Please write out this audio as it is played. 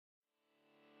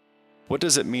What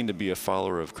does it mean to be a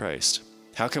follower of Christ?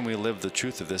 How can we live the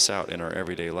truth of this out in our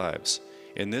everyday lives?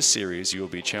 In this series, you will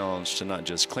be challenged to not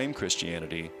just claim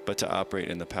Christianity, but to operate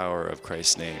in the power of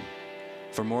Christ's name.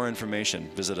 For more information,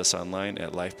 visit us online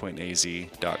at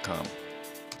lifepointaz.com.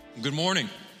 Good morning.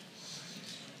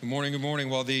 Good morning, good morning.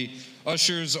 While the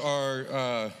ushers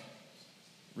are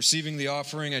receiving the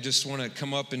offering, I just want to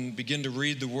come up and begin to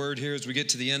read the word here as we get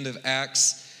to the end of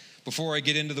Acts. Before I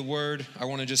get into the word, I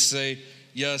want to just say,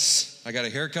 yes, I got a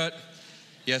haircut.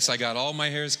 Yes, I got all my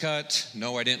hairs cut.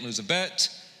 No, I didn't lose a bet.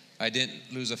 I didn't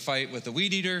lose a fight with a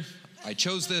weed eater. I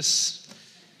chose this.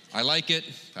 I like it.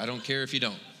 I don't care if you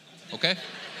don't. Okay?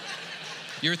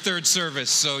 Your third service,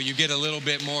 so you get a little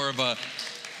bit more of a...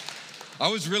 I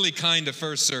was really kind to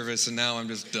first service, and now I'm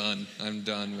just done. I'm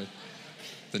done with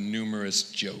the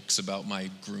numerous jokes about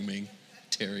my grooming,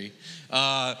 Terry.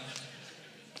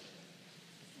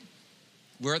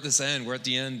 We're at this end. We're at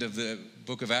the end of the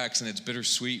book of Acts, and it's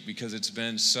bittersweet because it's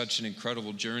been such an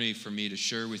incredible journey for me to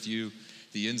share with you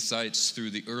the insights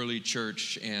through the early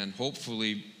church and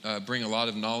hopefully bring a lot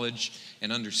of knowledge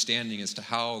and understanding as to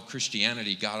how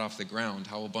Christianity got off the ground,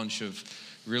 how a bunch of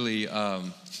really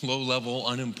low-level,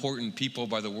 unimportant people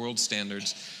by the world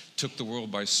standards took the world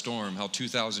by storm, how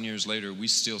 2,000 years later we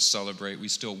still celebrate, we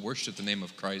still worship the name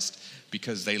of Christ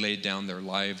because they laid down their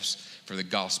lives for the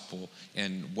gospel.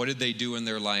 And what did they do in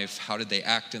their life? How did they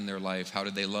act in their life? How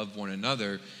did they love one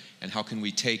another? And how can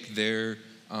we take their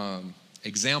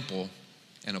example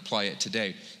and apply it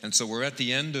today? And so we're at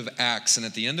the end of Acts, and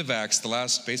at the end of Acts, the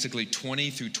last basically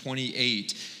 20 through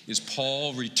 28 is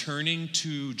Paul returning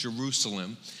to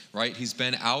Jerusalem, right? He's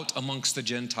been out amongst the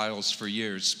Gentiles for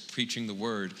years preaching the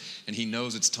word, and he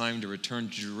knows it's time to return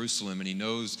to Jerusalem, and he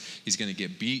knows he's going to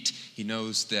get beat. He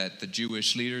knows that the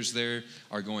Jewish leaders there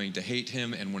are going to hate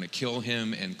him and want to kill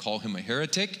him and call him a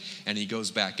heretic, and he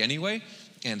goes back anyway.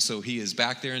 And so he is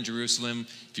back there in Jerusalem.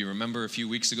 If you remember a few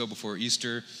weeks ago before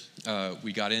Easter,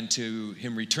 we got into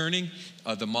him returning.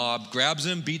 The mob grabs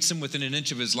him, beats him within an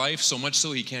inch of his life, so much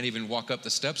so he can't even walk up the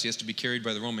steps. He has to be carried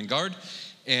by the Roman guard.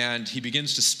 And he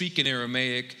begins to speak in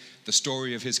Aramaic the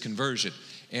story of his conversion.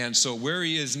 And so where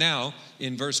he is now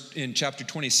in chapter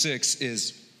 26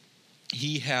 is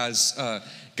he has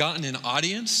gotten an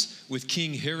audience with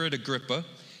King Herod Agrippa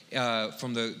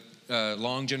from the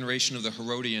long generation of the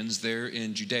Herodians there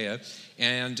in Judea,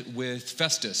 and with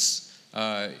Festus.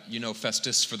 You know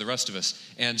Festus for the rest of us.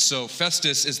 And so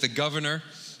Festus is the governor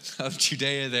of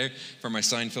Judea there, for my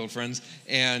Seinfeld friends.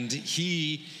 And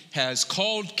he has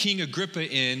called King Agrippa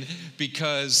in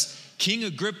because King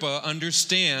Agrippa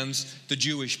understands the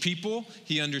Jewish people.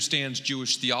 He understands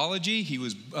Jewish theology. He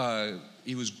was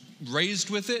raised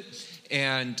with it.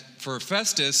 And for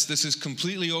Festus, this is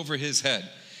completely over his head.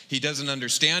 He doesn't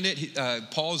understand it.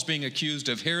 Paul's being accused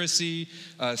of heresy,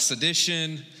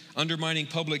 sedition, undermining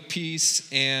public peace,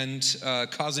 and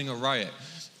causing a riot.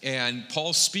 And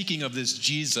Paul's speaking of this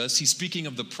Jesus. He's speaking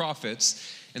of the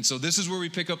prophets. And so this is where we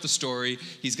pick up the story.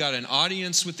 He's got an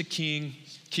audience with the king,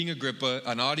 King Agrippa,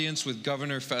 an audience with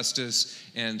Governor Festus,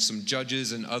 and some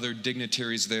judges and other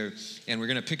dignitaries there. And we're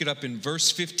going to pick it up in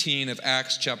verse 15 of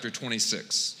Acts chapter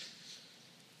 26.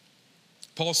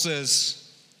 Paul says,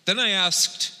 "Then I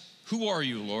asked, 'Who are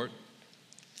you, Lord?'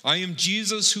 'I am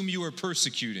Jesus whom you are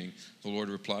persecuting,' the Lord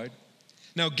replied.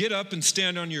 'Now get up and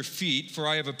stand on your feet, for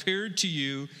I have appeared to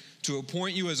you to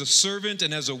appoint you as a servant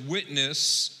and as a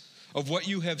witness of what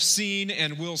you have seen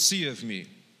and will see of me.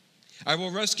 I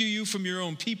will rescue you from your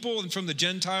own people and from the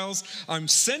Gentiles. I'm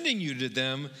sending you to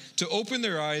them to open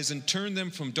their eyes and turn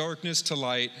them from darkness to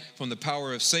light, from the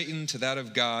power of Satan to that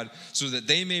of God, so that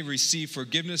they may receive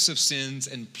forgiveness of sins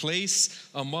and place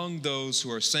among those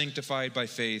who are sanctified by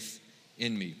faith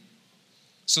in me.'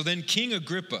 So then, King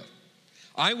Agrippa,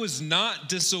 I was not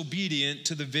disobedient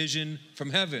to the vision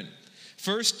from heaven.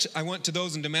 First, I went to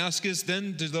those in Damascus,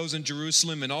 then to those in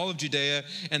Jerusalem and all of Judea,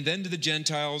 and then to the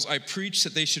Gentiles. I preached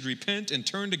that they should repent and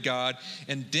turn to God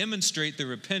and demonstrate their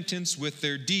repentance with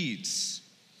their deeds.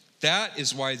 That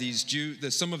is why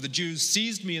some of the Jews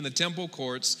seized me in the temple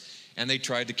courts, and they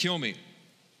tried to kill me.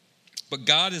 But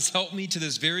God has helped me to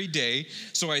this very day,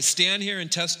 so I stand here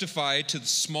and testify to the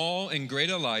small and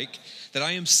great alike that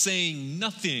I am saying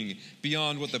nothing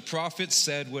beyond what the prophets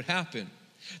said would happen.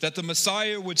 That the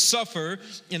Messiah would suffer,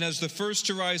 and as the first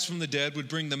to rise from the dead, would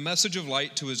bring the message of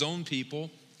light to his own people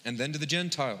and then to the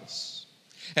Gentiles."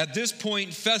 At this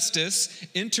point, Festus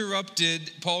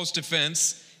interrupted Paul's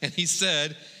defense, and he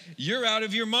said, "You're out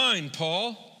of your mind,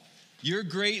 Paul. Your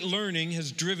great learning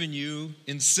has driven you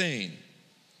insane."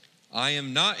 "I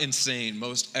am not insane,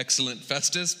 most excellent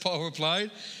Festus," Paul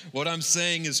replied. "What I'm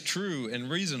saying is true and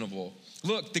reasonable.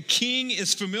 Look, the king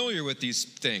is familiar with these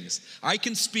things. I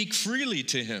can speak freely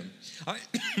to him.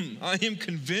 I am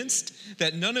convinced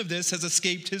that none of this has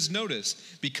escaped his notice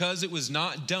because it was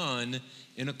not done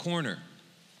in a corner.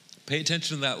 Pay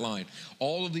attention to that line.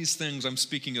 All of these things, I'm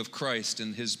speaking of Christ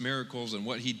and his miracles and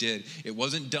what he did. It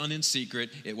wasn't done in secret.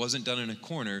 It wasn't done in a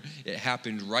corner. It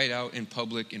happened right out in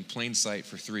public in plain sight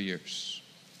for 3 years.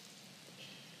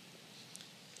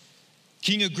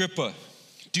 King Agrippa,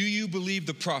 do you believe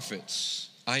the prophets?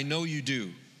 I know you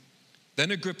do.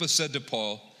 Then Agrippa said to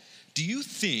Paul, do you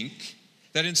think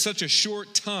that in such a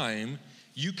short time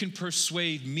you can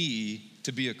persuade me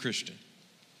to be a Christian?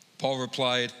 Paul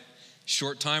replied,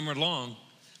 short time or long,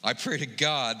 I pray to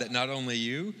God that not only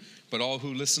you, but all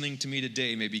who listening to me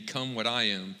today may become what I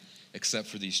am, except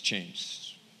for these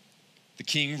chains. The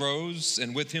king rose,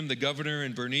 and with him the governor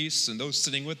and Bernice and those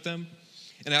sitting with them.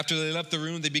 And after they left the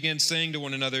room, they began saying to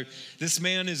one another, this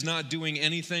man is not doing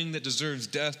anything that deserves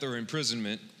death or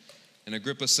imprisonment. And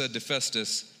Agrippa said to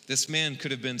Festus, this man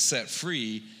could have been set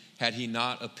free had he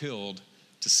not appealed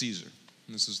to Caesar.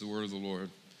 And this is the word of the Lord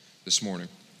this morning.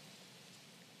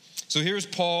 So here's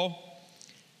Paul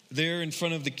there in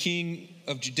front of the king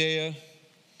of Judea.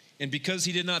 And because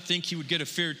he did not think he would get a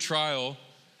fair trial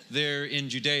there in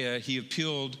Judea, he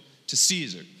appealed to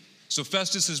Caesar. So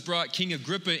Festus has brought King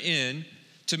Agrippa in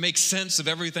to make sense of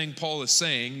everything Paul is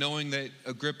saying, knowing that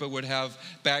Agrippa would have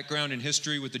background and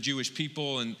history with the Jewish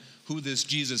people and who this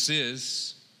Jesus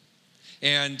is.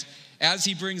 And as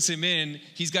he brings him in,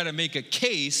 he's got to make a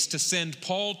case to send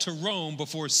Paul to Rome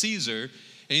before Caesar.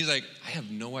 And he's like, I have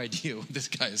no idea what this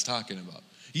guy is talking about.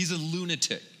 He's a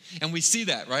lunatic. And we see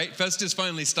that, right? Festus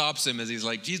finally stops him as he's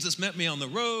like, Jesus met me on the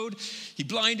road. He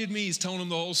blinded me. He's telling him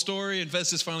the whole story. And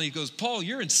Festus finally goes, Paul,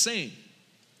 you're insane.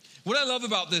 What I love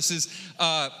about this is,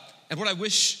 and what I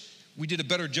wish we did a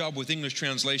better job with English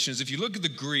translations, if you look at the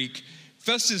Greek,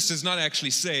 Festus does not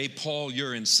actually say, Paul,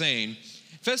 you're insane.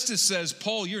 Festus says,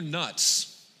 Paul, you're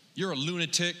nuts. You're a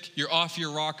lunatic. You're off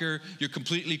your rocker. You're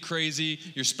completely crazy.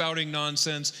 You're spouting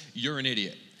nonsense. You're an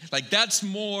idiot. Like, that's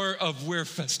more of where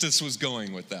Festus was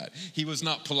going with that. He was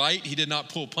not polite. He did not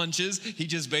pull punches. He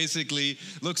just basically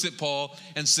looks at Paul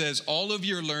and says, all of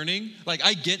your learning, like,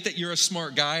 I get that you're a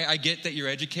smart guy. I get that you're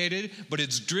educated, but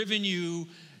it's driven you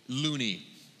loony.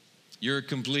 You're a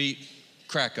complete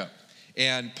crack up.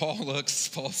 And Paul's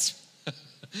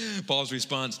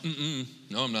response,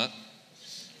 no, I'm not.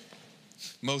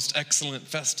 Most excellent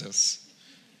Festus.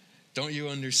 Don't you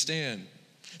understand?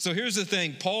 So here's the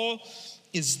thing. Paul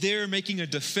is there making a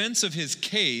defense of his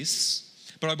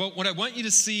case, but what I want you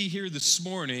to see here this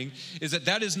morning is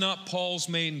that is not Paul's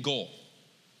main goal.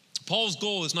 Paul's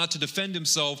goal is not to defend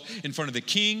himself in front of the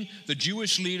king, the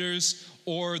Jewish leaders,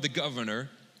 or the governor.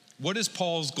 What is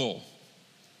Paul's goal?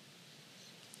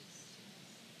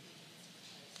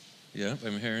 Yeah,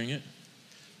 I'm hearing it.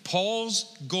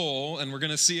 Paul's goal, and we're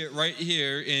going to see it right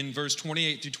here in verse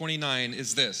 28 through 29,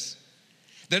 is this.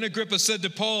 Then Agrippa said to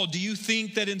Paul, do you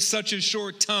think that in such a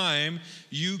short time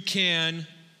you can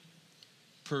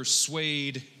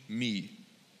persuade me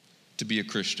to be a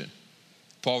Christian?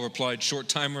 Paul replied, short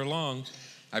time or long,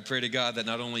 I pray to God that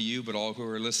not only you, but all who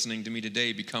are listening to me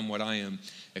today become what I am,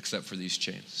 except for these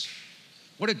chains.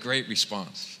 What a great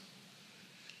response.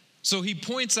 So he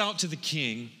points out to the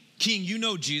king, King, you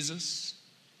know Jesus.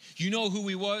 You know who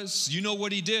he was. You know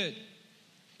what he did.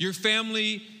 Your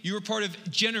family, you were part of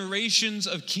generations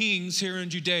of kings here in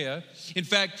Judea. In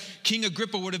fact, King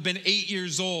Agrippa would have been 8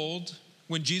 years old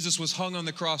when Jesus was hung on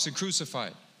the cross and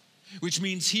crucified, which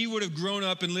means he would have grown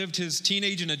up and lived his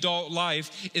teenage and adult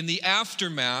life in the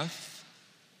aftermath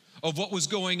of what was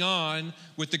going on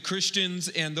with the Christians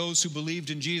and those who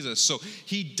believed in Jesus. So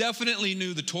he definitely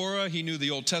knew the Torah. He knew the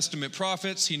Old Testament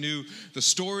prophets. He knew the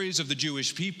stories of the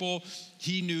Jewish people.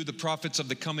 He knew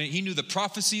the he knew the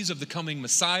prophecies of the coming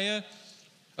Messiah.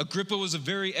 Agrippa was a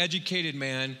very educated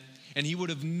man, and he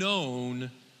would have known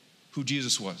who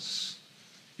Jesus was.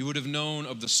 He would have known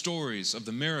of the stories, of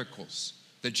the miracles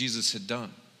that Jesus had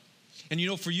done. And you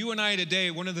know, for you and I today,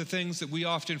 one of the things that we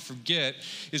often forget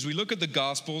is we look at the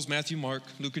Gospels, Matthew, Mark,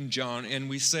 Luke, and John, and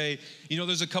we say, you know,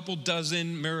 there's a couple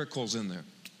dozen miracles in there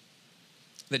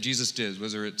that Jesus did,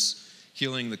 whether it's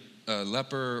healing the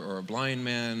leper or a blind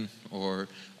man or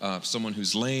someone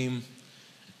who's lame.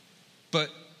 But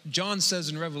John says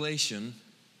in Revelation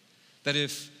that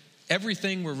if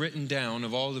everything were written down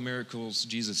of all the miracles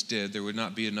Jesus did, there would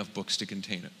not be enough books to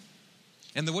contain it.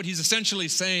 And what he's essentially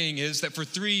saying is that for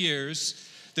 3 years,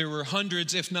 there were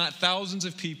hundreds, if not thousands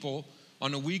of people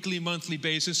on a weekly, monthly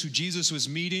basis who Jesus was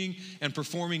meeting and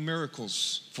performing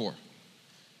miracles for.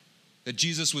 that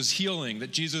Jesus was healing,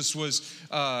 that Jesus was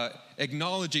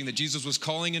acknowledging, that Jesus was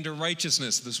calling into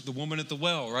righteousness. The woman at the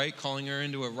well, right? Calling her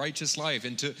into a righteous life,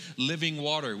 into living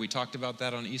water. We talked about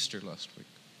that on Easter last week.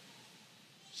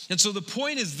 And so the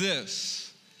point is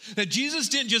this, that Jesus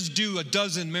didn't just do a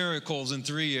dozen miracles in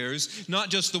 3 years, not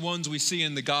just the ones we see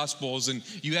in the Gospels, and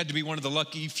you had to be one of the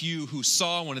lucky few who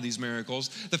saw one of these miracles.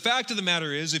 The fact of the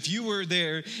matter is, if you were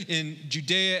there in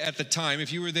Judea at the time,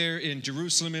 if you were there in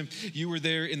Jerusalem, if you were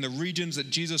there in the regions that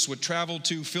Jesus would travel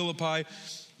to, Philippi,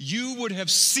 you would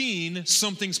have seen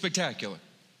something spectacular.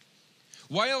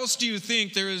 Why else do you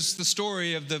think there is the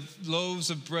story of the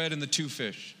loaves of bread and the 2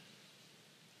 fish?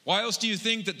 Why else do you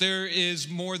think that there is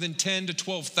more than 10 to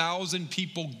 12,000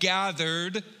 people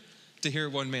gathered to hear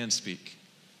one man speak?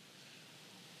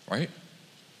 Right?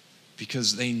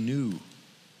 Because they knew.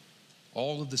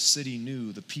 All of the city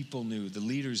knew, the people knew, the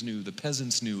leaders knew, the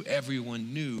peasants knew,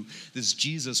 everyone knew this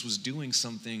Jesus was doing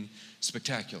something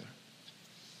spectacular.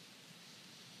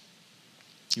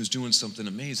 He was doing something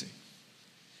amazing.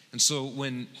 And so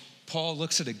when Paul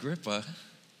looks at Agrippa,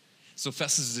 so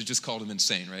Festus has just called him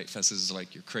insane, right? Festus is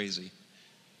like, you're crazy.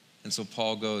 And so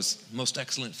Paul goes, most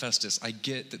excellent Festus, I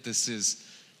get that this is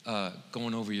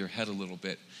going over your head a little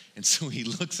bit. And so he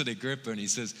looks at Agrippa and he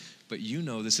says, but you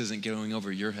know this isn't going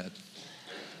over your head.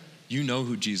 You know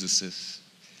who Jesus is.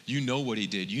 You know what he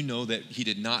did. You know that he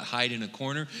did not hide in a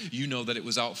corner. You know that it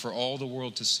was out for all the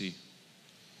world to see.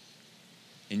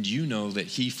 And you know that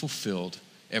he fulfilled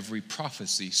every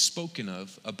prophecy spoken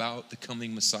of about the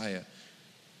coming Messiah.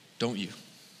 Don't you?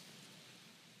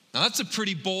 Now that's a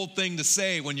pretty bold thing to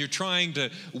say when you're trying to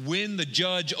win the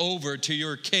judge over to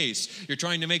your case. You're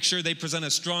trying to make sure they present a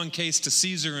strong case to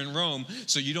Caesar in Rome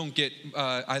so you don't get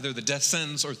either the death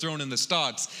sentence or thrown in the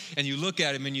stocks. And you look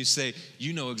at him and you say,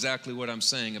 you know exactly what I'm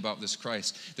saying about this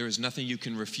Christ. There is nothing you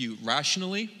can refute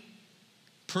rationally,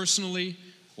 personally,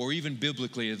 or even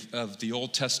biblically of the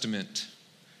Old Testament.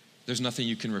 There's nothing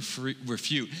you can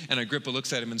refute. And Agrippa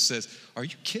looks at him and says, are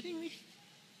you kidding me?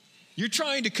 You're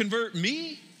trying to convert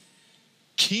me?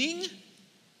 King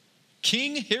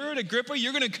Herod Agrippa,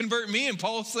 you're going to convert me? And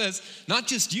Paul says, not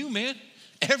just you, man.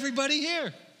 Everybody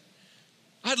here.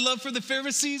 I'd love for the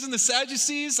Pharisees and the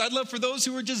Sadducees. I'd love for those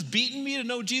who were just beating me to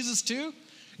know Jesus too.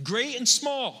 Great and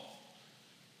small.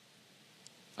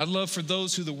 I'd love for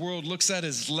those who the world looks at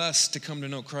as less to come to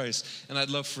know Christ. And I'd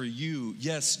love for you,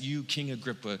 yes, you, King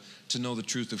Agrippa, to know the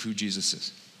truth of who Jesus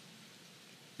is.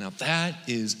 Now that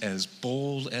is as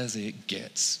bold as it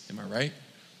gets. Am I right?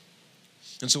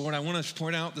 And so what I want to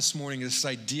point out this morning is this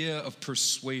idea of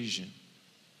persuasion.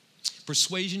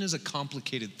 Persuasion is a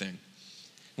complicated thing.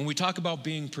 When we talk about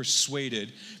being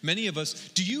persuaded, many of us,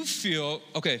 do you feel,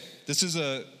 okay, this is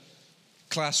a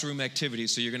classroom activity,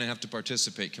 so you're going to have to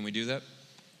participate. Can we do that?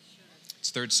 Sure. It's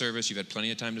third service. You've had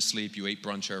plenty of time to sleep. You ate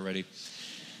brunch already.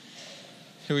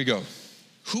 Here we go.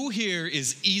 Who here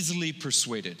is easily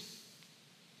persuaded?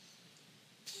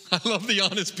 I love the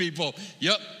honest people.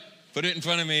 Yep, put it in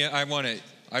front of me. I want it.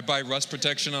 I buy rust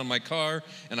protection on my car,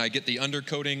 and I get the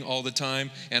undercoating all the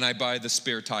time, and I buy the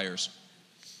spare tires.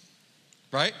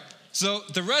 Right? So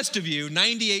the rest of you,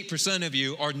 98% of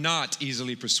you, are not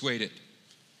easily persuaded.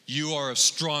 You are of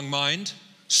strong mind,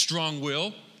 strong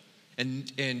will,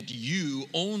 and you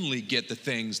only get the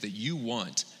things that you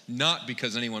want, not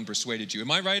because anyone persuaded you.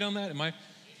 Am I right on that? Did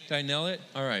I nail it?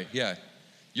 All right, yeah.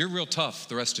 You're real tough,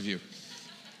 the rest of you.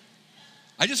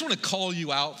 I just want to call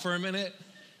you out for a minute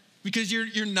because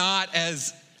you're not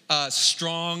as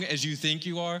strong as you think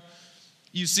you are.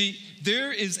 You see,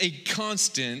 there is a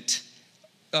constant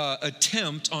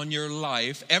attempt on your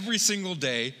life every single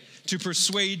day to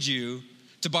persuade you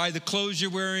to buy the clothes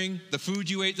you're wearing, the food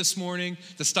you ate this morning,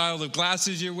 the style of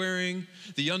glasses you're wearing,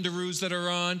 the underoos that are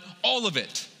on, all of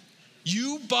it.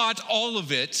 You bought all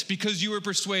of it because you were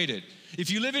persuaded. If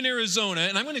you live in Arizona,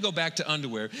 and I'm going to go back to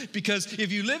underwear, because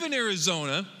if you live in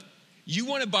Arizona, you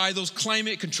want to buy those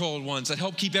climate-controlled ones that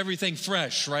help keep everything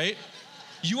fresh, right?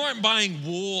 You aren't buying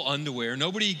wool underwear.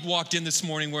 Nobody walked in this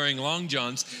morning wearing long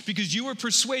johns because you were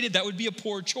persuaded that would be a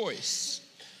poor choice.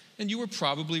 And you were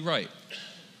probably right.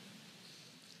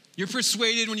 You're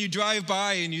persuaded when you drive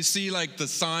by and you see like the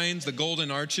signs, the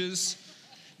golden arches,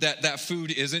 that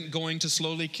food isn't going to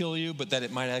slowly kill you, but that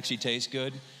it might actually taste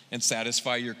good and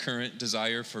satisfy your current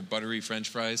desire for buttery French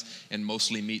fries and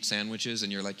mostly meat sandwiches,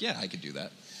 and you're like, yeah, I could do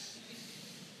that.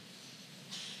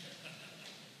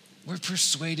 We're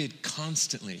persuaded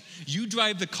constantly. You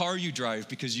drive the car you drive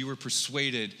because you were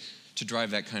persuaded to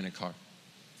drive that kind of car.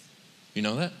 You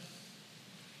know that?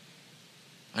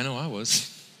 I know I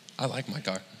was. I like my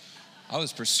car. I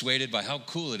was persuaded by how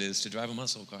cool it is to drive a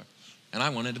muscle car, and I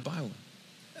wanted to buy one.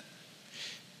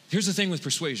 Here's the thing with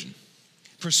persuasion.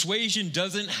 Persuasion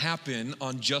doesn't happen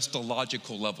on just a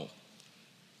logical level.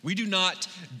 We do not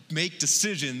make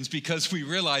decisions because we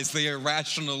realize they are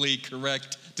rationally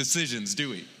correct decisions, do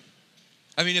we?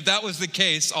 I mean, if that was the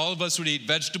case, all of us would eat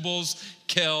vegetables,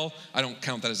 kale. I don't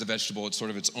count that as a vegetable. It's sort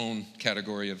of its own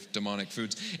category of demonic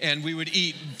foods. And we would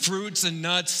eat fruits and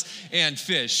nuts and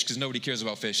fish, because nobody cares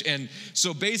about fish. And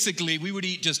so basically, we would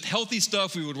eat just healthy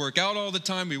stuff. We would work out all the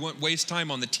time. We wouldn't waste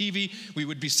time on the TV. We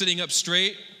would be sitting up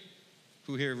straight.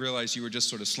 Who here realized you were just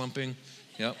sort of slumping?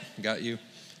 Yep, got you.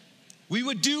 We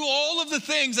would do all of the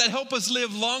things that help us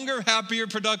live longer, happier,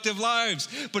 productive lives.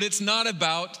 But it's not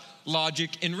about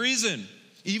logic and reason.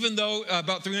 Even though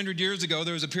about 300 years ago,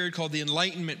 there was a period called the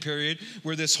Enlightenment period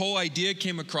where this whole idea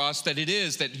came across that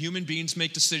human beings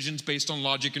make decisions based on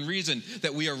logic and reason,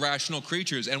 that we are rational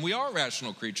creatures, and we are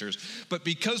rational creatures. But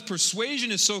because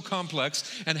persuasion is so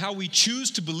complex and how we choose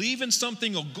to believe in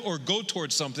something or go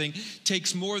towards something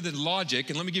takes more than logic,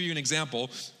 and let me give you an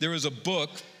example. There was a book,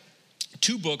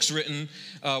 two books written,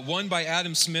 one by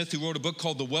Adam Smith, who wrote a book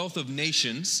called The Wealth of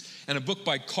Nations, and a book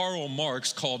by Karl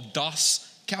Marx called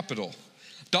Das Kapital.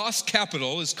 Das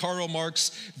Kapital is Karl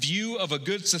Marx's view of a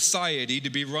good society to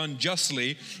be run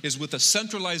justly is with a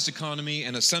centralized economy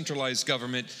and a centralized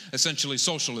government, essentially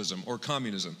socialism or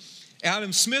communism.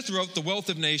 Adam Smith wrote The Wealth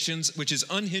of Nations, which is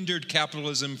unhindered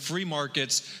capitalism, free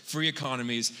markets, free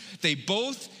economies. They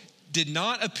both did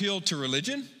not appeal to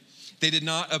religion. They did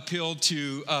not appeal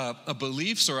to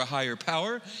beliefs or a higher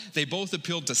power. They both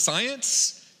appealed to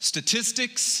science,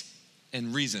 statistics,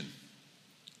 and reason.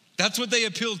 That's what they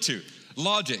appealed to.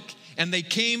 Logic. And they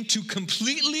came to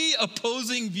completely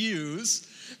opposing views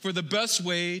for the best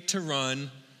way to run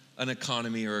an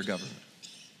economy or a government.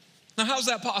 Now, how's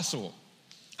that possible?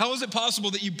 How is it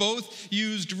possible that you both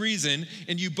used reason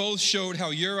and you both showed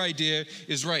how your idea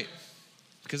is right?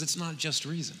 Because it's not just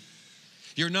reason.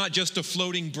 You're not just a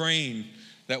floating brain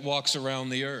that walks around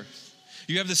the earth.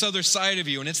 You have this other side of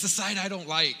you, and it's the side I don't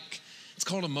like. It's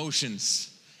called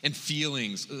emotions and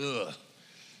feelings. Ugh.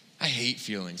 I hate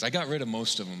feelings. I got rid of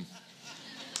most of them,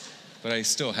 but I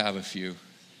still have a few.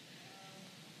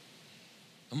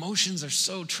 Emotions are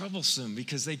so troublesome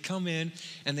because they come in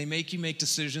and they make you make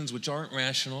decisions which aren't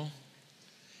rational,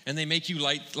 and they make you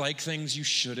like things you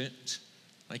shouldn't,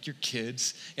 like your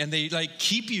kids, and they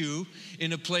keep you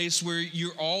in a place where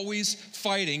you're always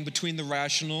fighting between the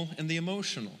rational and the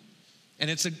emotional,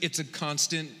 and it's a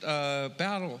constant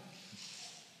battle.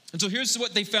 And so here's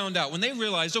what they found out. When they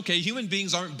realized, okay, human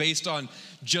beings aren't based on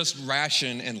just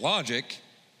ration and logic.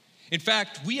 In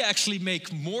fact, we actually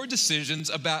make more decisions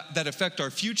that affect our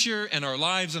future and our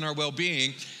lives and our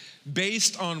well-being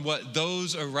based on what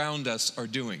those around us are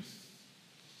doing.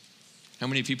 How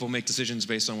many people make decisions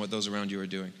based on what those around you are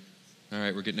doing? All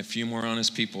right, we're getting a few more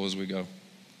honest people as we go.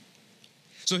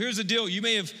 So here's the deal. You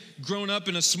may have grown up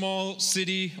in a small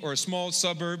city or a small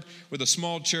suburb with a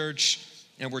small church,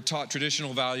 and we're taught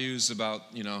traditional values about,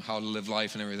 how to live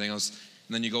life and everything else.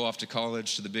 And then you go off to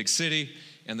college, to the big city,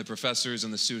 and the professors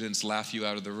and the students laugh you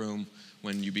out of the room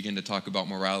when you begin to talk about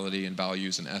morality and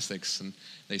values and ethics. And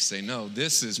they say, no,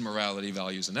 this is morality,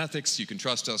 values, and ethics. You can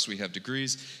trust us. We have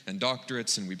degrees and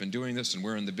doctorates, and we've been doing this, and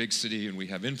we're in the big city, and we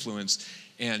have influence.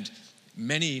 And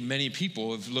many, many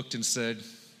people have looked and said,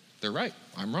 they're right.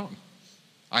 I'm wrong.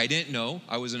 I didn't know.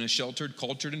 I was in a sheltered,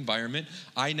 cultured environment.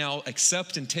 I now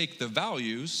accept and take the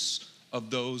values of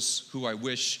those who I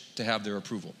wish to have their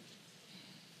approval.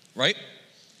 Right?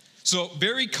 So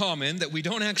very common that we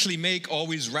don't actually make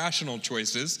always rational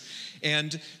choices.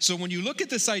 And so when you look at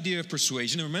this idea of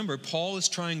persuasion, and remember, Paul is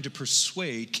trying to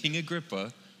persuade King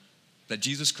Agrippa that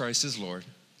Jesus Christ is Lord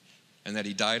and that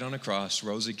he died on a cross,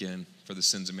 rose again for the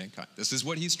sins of mankind. This is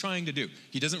what he's trying to do.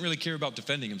 He doesn't really care about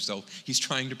defending himself. He's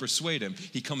trying to persuade him.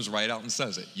 He comes right out and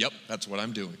says it. Yep, that's what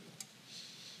I'm doing.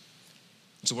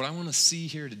 So what I want to see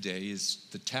here today is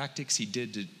the tactics he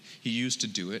used to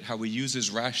do it, how he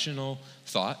uses rational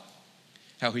thought,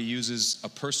 how he uses a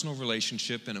personal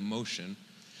relationship and emotion.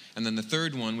 And then the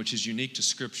third one, which is unique to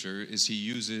Scripture, is he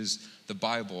uses the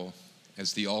Bible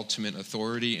as the ultimate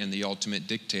authority and the ultimate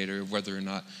dictator of whether or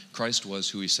not Christ was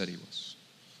who he said he was.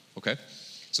 Okay?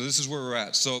 So this is where we're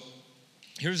at. So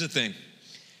here's the thing.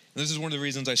 This is one of the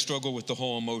reasons I struggle with the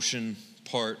whole emotion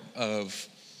part of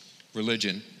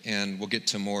religion, and we'll get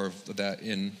to more of that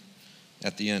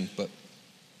at the end. But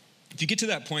if you get to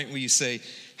that point where you say,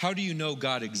 how do you know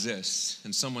God exists?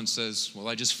 And someone says, well,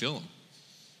 I just feel him.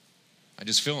 I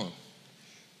just feel him.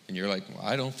 And you're like, well,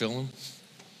 I don't feel him.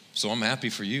 So I'm happy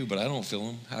for you, but I don't feel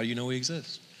him. How do you know he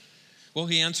exists? Well,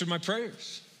 he answered my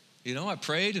prayers. I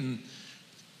prayed and,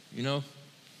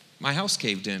 my house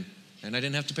caved in and I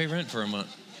didn't have to pay rent for a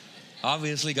month.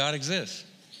 Obviously, God exists.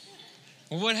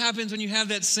 Well, what happens when you have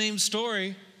that same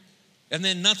story and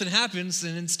then nothing happens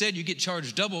and instead you get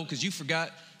charged double because you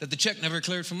forgot that the check never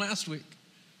cleared from last week?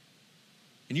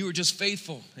 And you were just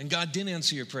faithful and God didn't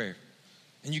answer your prayer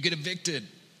and you get evicted.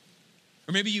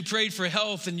 Or maybe you prayed for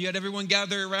health and you had everyone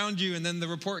gather around you and then the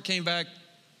report came back,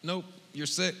 nope, you're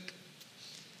sick.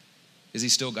 Is he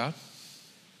still God?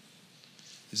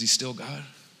 Is he still God?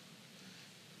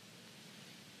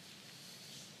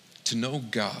 To know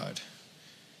God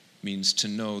means to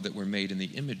know that we're made in the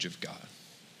image of God.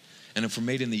 And if we're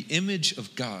made in the image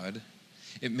of God,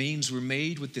 it means we're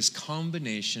made with this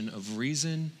combination of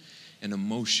reason and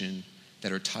emotion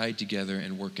that are tied together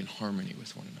and work in harmony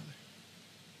with one another.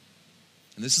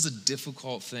 And this is a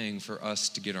difficult thing for us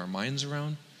to get our minds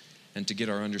around and to get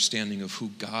our understanding of who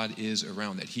God is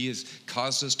around, that he has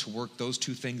caused us to work those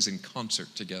two things in concert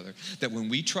together. That when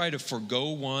we try to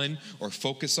forgo one or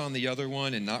focus on the other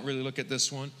one and not really look at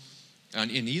this one, and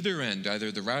in either end,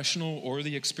 either the rational or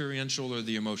the experiential or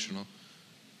the emotional,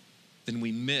 then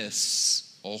we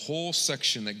miss a whole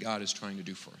section that God is trying to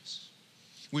do for us.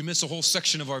 We miss a whole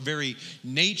section of our very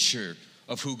nature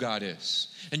of who God is.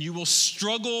 And you will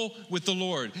struggle with the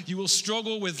Lord. You will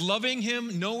struggle with loving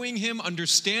him, knowing him,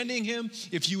 understanding him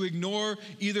if you ignore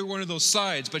either one of those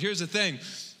sides. But here's the thing.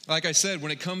 Like I said,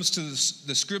 when it comes to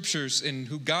the scriptures and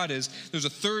who God is, there's a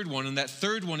third one, and that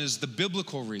third one is the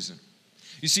biblical reason.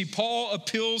 You see, Paul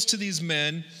appeals to these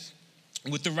men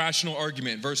with the rational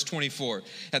argument, verse 24.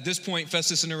 At this point,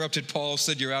 Festus interrupted Paul,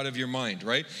 said, "You're out of your mind,"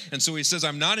 right? And so he says,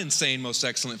 "I'm not insane, most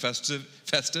excellent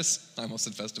Festus." I almost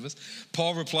said Festivus.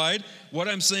 Paul replied, "What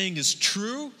I'm saying is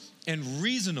true and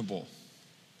reasonable."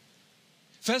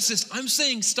 Festus, I'm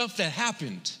saying stuff that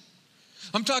happened.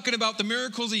 I'm talking about the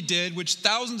miracles he did, which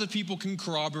thousands of people can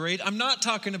corroborate. I'm not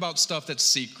talking about stuff that's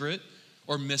secret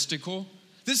or mystical.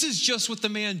 This is just what the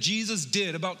man Jesus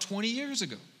did about 20 years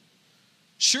ago.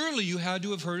 Surely you had to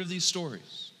have heard of these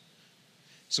stories.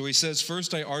 So he says,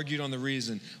 first I argued on the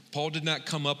reason. Paul did not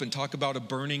come up and talk about a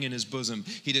burning in his bosom.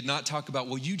 He did not talk about,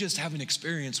 well, you just haven't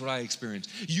experienced what I experienced.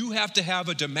 You have to have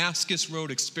a Damascus Road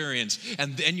experience,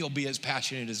 and then you'll be as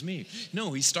passionate as me.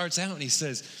 No, he starts out and he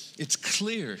says, it's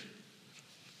clear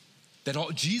that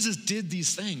Jesus did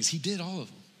these things. He did all of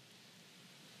them.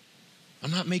 I'm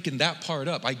not making that part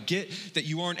up. I get that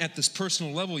you aren't at this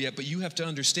personal level yet, but you have to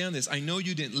understand this. I know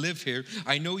you didn't live here.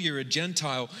 I know you're a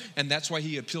Gentile, and that's why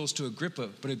he appeals to Agrippa.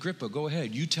 But Agrippa, go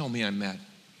ahead. You tell me I'm mad.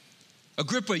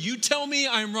 Agrippa, you tell me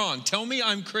I'm wrong. Tell me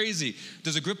I'm crazy.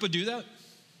 Does Agrippa do that?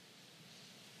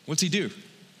 What's he do?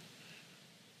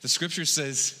 The scripture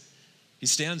says he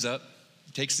stands up,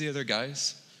 takes the other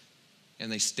guys,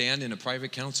 and they stand in a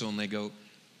private council and they go,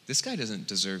 this guy doesn't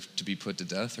deserve to be put to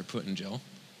death or put in jail.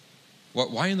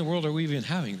 Why in the world are we even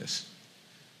having this?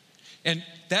 And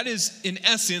that is, in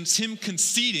essence, him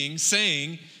conceding,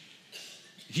 saying,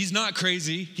 he's not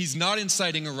crazy, he's not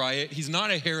inciting a riot, he's not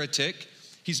a heretic,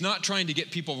 he's not trying to get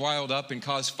people riled up and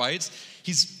cause fights.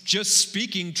 He's just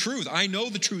speaking truth. I know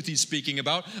the truth he's speaking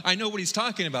about. I know what he's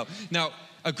talking about. Now,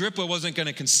 Agrippa wasn't going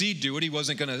to concede to it. He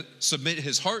wasn't going to submit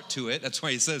his heart to it. That's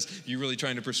why he says, you really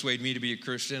trying to persuade me to be a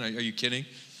Christian? Are you kidding?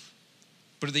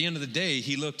 But at the end of the day,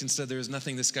 he looked and said, there is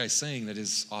nothing this guy's saying that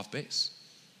is off base.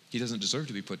 He doesn't deserve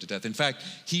to be put to death. In fact,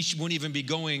 he wouldn't even be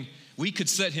going, we could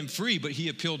set him free, but he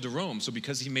appealed to Rome. So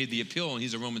because he made the appeal and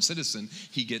he's a Roman citizen,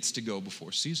 he gets to go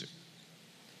before Caesar.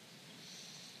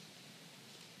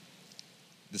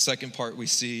 The second part we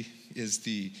see is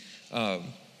the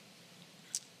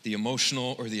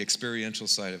emotional or the experiential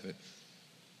side of it.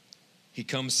 He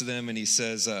comes to them and he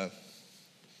says,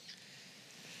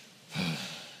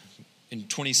 in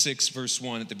 26 verse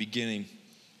 1 at the beginning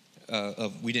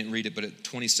we didn't read it, but at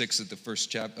 26 at the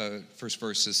first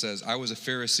verse it says, I was a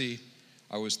Pharisee,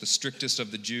 I was the strictest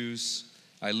of the Jews,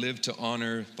 I lived to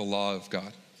honor the law of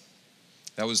God.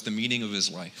 That was the meaning of his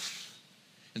life.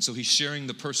 And so he's sharing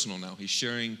the personal now. He's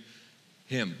sharing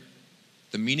him.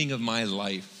 The meaning of my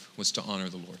life was to honor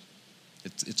the Lord.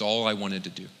 It's all I wanted to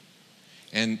do.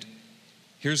 And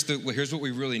here's what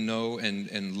we really know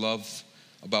and love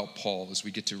about Paul, is we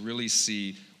get to really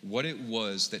see what it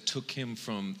was that took him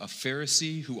from a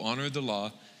Pharisee who honored the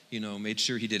law, made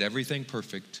sure he did everything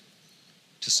perfect,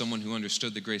 to someone who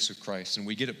understood the grace of Christ. And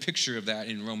we get a picture of that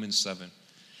in Romans 7.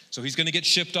 So he's going to get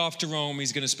shipped off to Rome.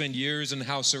 He's going to spend years in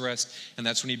house arrest, and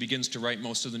that's when he begins to write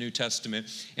most of the New Testament.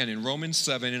 And in Romans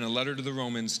 7, in a letter to the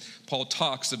Romans, Paul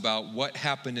talks about what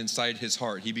happened inside his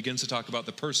heart. He begins to talk about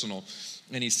the personal,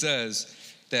 and he says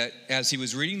that as he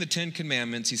was reading the 10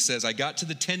 Commandments, he says, I got to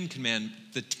the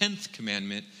 10th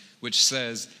commandment, which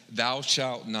says, thou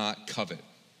shalt not covet.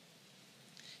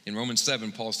 In Romans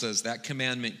 7, Paul says, that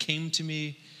commandment came to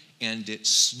me and it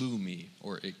slew me,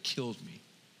 or it killed me.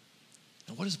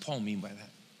 Now, what does Paul mean by that?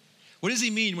 What does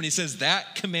he mean when he says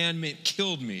that commandment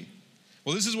killed me?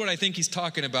 Well, this is what I think he's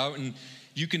talking about, and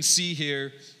you can see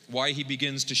here why he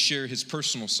begins to share his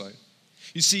personal side.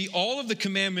 You see, all of the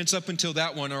commandments up until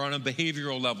that one are on a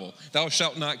behavioral level. Thou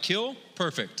shalt not kill,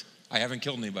 perfect. I haven't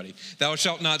killed anybody. Thou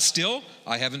shalt not steal,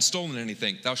 I haven't stolen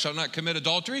anything. Thou shalt not commit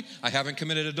adultery, I haven't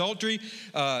committed adultery.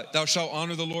 Thou shalt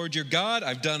honor the Lord your God,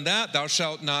 I've done that. Thou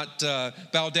shalt not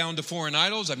bow down to foreign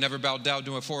idols, I've never bowed down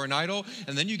to a foreign idol.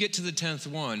 And then you get to the 10th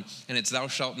one, and it's thou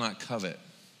shalt not covet.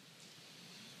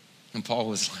 And Paul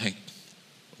was like,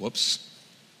 whoops.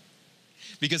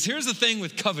 Because here's the thing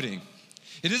with coveting.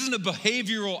 It isn't a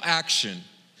behavioral action.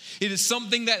 It is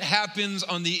something that happens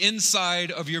on the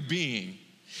inside of your being.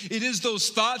 It is those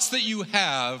thoughts that you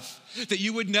have that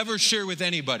you would never share with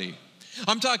anybody.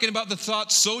 I'm talking about the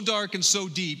thoughts so dark and so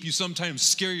deep, you sometimes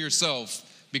scare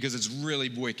yourself because it's really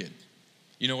wicked.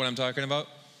 You know what I'm talking about?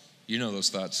 You know those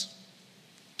thoughts,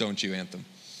 don't you, Anthem?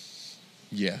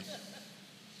 Yeah.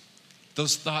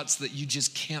 Those thoughts that you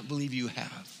just can't believe you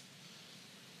have.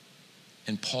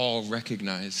 And Paul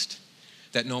recognized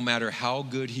that no matter how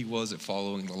good he was at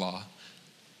following the law,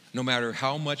 no matter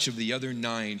how much of the other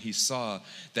 9 he saw,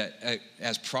 that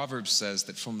as Proverbs says,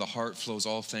 that from the heart flows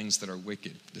all things that are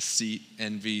wicked, deceit,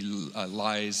 envy,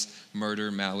 lies,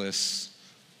 murder, malice,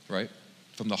 right?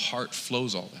 From the heart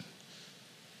flows all that.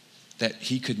 That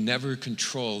he could never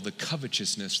control the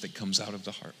covetousness that comes out of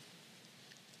the heart.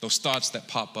 Those thoughts that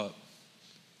pop up,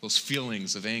 those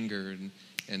feelings of anger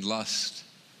and lust.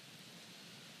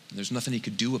 And there's nothing he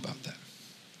could do about that.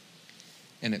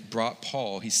 And it brought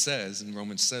Paul, he says in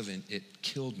Romans 7, it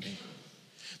killed me.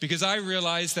 Because I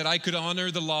realized that I could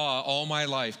honor the law all my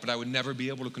life, but I would never be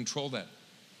able to control that.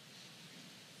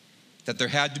 That there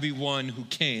had to be one who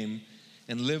came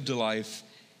and lived a life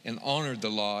and honored the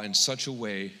law in such a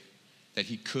way that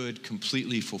he could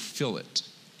completely fulfill it.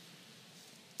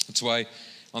 That's why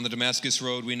on the Damascus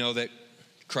Road we know that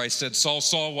Christ said, Saul,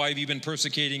 Saul, why have you been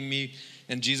persecuting me?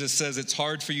 And Jesus says, it's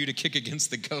hard for you to kick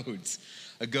against the goads.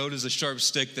 A goad is a sharp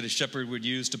stick that a shepherd would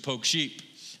use to poke sheep.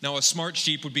 Now, a smart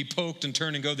sheep would be poked and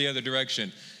turn and go the other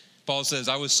direction. Paul says,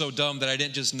 I was so dumb that I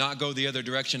didn't just not go the other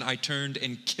direction. I turned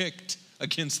and kicked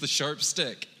against the sharp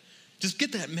stick. Just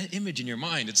get that image in your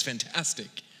mind. It's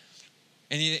fantastic.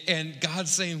 And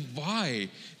God's saying, why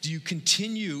do you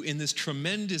continue in this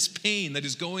tremendous pain that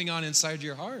is going on inside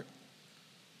your heart?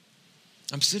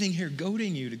 I'm sitting here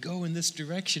goading you to go in this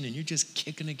direction, and you're just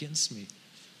kicking against me.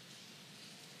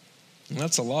 And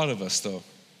that's a lot of us, though.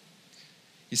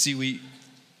 You see,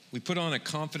 we put on a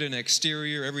confident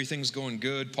exterior. Everything's going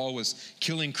good. Paul was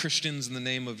killing Christians in the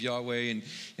name of Yahweh,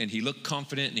 and he looked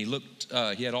confident, and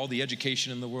he had all the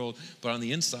education in the world. But on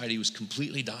the inside, he was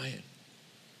completely dying.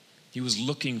 He was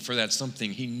looking for that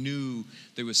something. He knew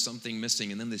there was something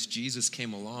missing. And then this Jesus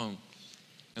came along.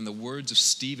 And the words of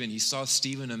Stephen, he saw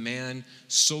Stephen, a man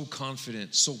so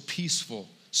confident, so peaceful,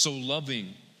 so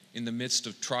loving, in the midst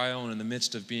of trial and in the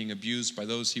midst of being abused by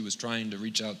those he was trying to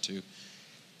reach out to.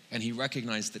 And he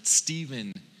recognized that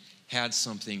Stephen had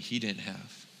something he didn't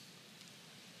have.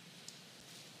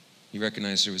 He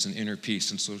recognized there was an inner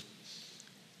peace. And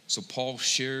so Paul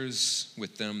shares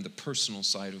with them the personal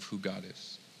side of who God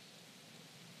is.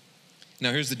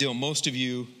 Now here's the deal. Most of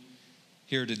you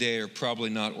here today are probably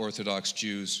not Orthodox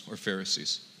Jews or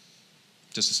Pharisees.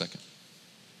 Just a second.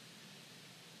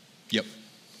 Yep.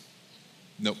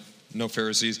 Nope, no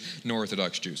Pharisees, no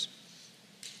Orthodox Jews.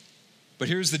 But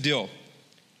here's the deal.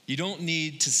 You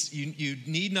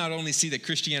need not only see that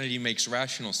Christianity makes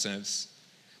rational sense,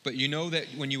 but you know that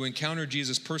when you encounter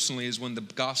Jesus personally is when the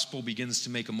gospel begins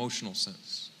to make emotional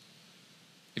sense.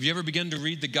 Have you ever begun to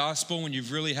read the gospel when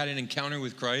you've really had an encounter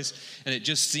with Christ and it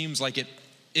just seems like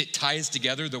it ties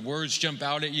together, the words jump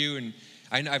out at you, and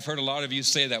I've heard a lot of you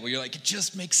say that, where you're like, it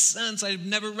just makes sense. I've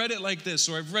never read it like this,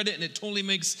 or I've read it and it totally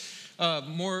makes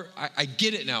more, I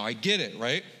get it now, I get it,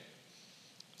 right?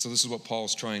 So this is what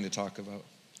Paul's trying to talk about.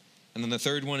 And then the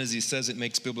third one is he says it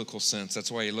makes biblical sense.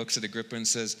 That's why he looks at Agrippa and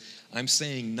says, I'm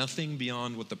saying nothing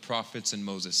beyond what the prophets and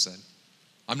Moses said.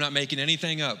 I'm not making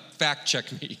anything up. Fact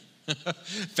check me.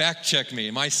 Fact check me.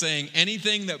 Am I saying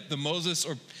anything that Moses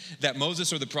or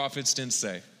the prophets didn't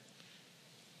say?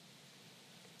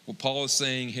 What Paul is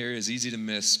saying here is easy to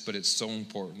miss, but it's so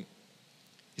important.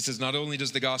 He says not only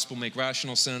does the gospel make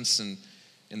rational sense, and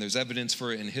there's evidence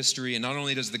for it in history, and not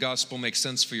only does the gospel make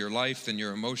sense for your life and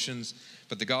your emotions,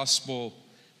 but the gospel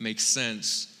makes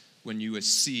sense when you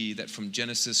see that from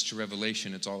Genesis to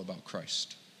Revelation, it's all about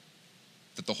Christ.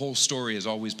 That the whole story has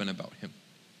always been about him.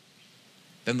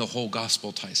 Then the whole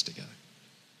gospel ties together.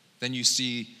 Then you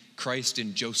see Christ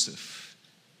in Joseph.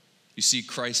 You see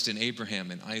Christ in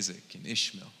Abraham and Isaac and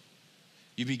Ishmael.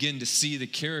 You begin to see the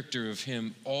character of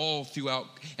him all throughout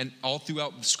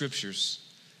the scriptures.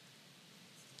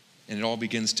 And it all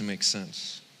begins to make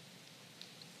sense.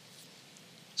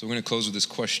 So we're going to close with this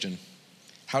question.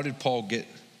 How did Paul get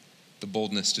the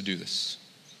boldness to do this?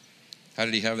 How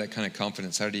did he have that kind of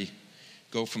confidence? How did he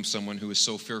go from someone who was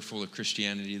so fearful of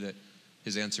Christianity that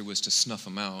his answer was to snuff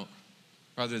them out,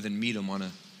 rather than meet them on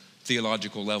a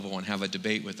theological level and have a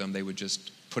debate with them? They would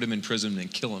just put him in prison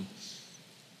and kill him,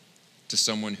 to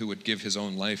someone who would give his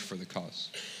own life for the cause.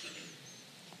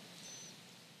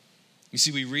 You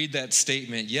see, we read that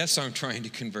statement, yes, I'm trying to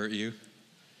convert you.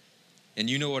 And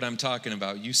you know what I'm talking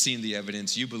about. You've seen the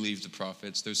evidence. You believe the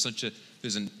prophets. There's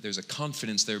a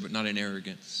confidence there, but not an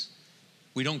arrogance.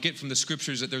 We don't get from the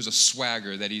scriptures that there's a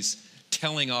swagger, that he's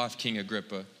telling off King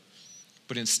Agrippa,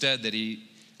 but instead that he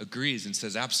agrees and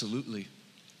says, absolutely.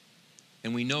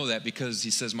 And we know that because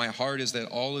he says, my heart is that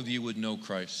all of you would know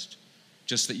Christ,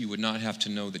 just that you would not have to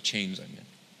know the chains I'm in,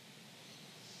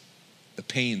 the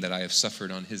pain that I have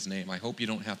suffered on his name. I hope you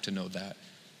don't have to know that,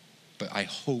 but I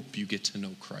hope you get to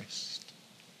know Christ.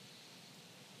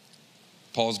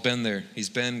 Paul's been there. He's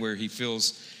been where he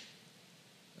feels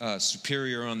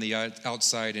superior on the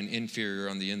outside and inferior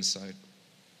on the inside.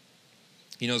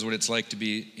 He knows what it's like to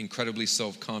be incredibly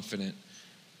self-confident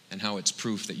and how it's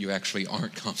proof that you actually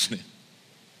aren't confident.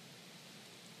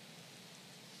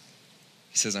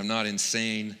 He says, I'm not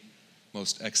insane,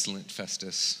 most excellent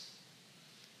Festus.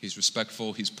 He's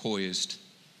respectful, he's poised,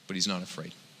 but he's not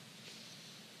afraid.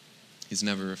 He's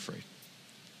never afraid,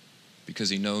 because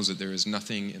he knows that there is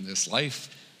nothing in this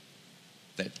life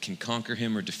that can conquer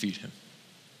him or defeat him.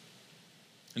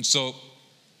 And so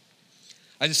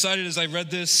I decided as I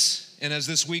read this and as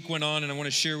this week went on, and I want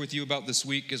to share with you about this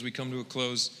week as we come to a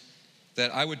close,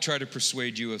 that I would try to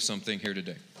persuade you of something here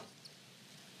today.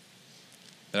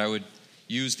 That I would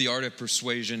use the art of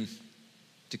persuasion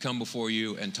to come before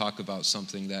you and talk about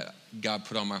something that God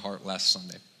put on my heart last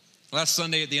Sunday. Last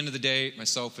Sunday at the end of the day,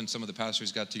 myself and some of the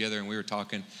pastors got together and we were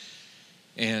talking.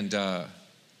 And I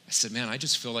said, man, I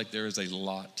just feel like there is a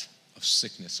lot of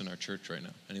sickness in our church right now.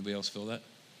 Anybody else feel that?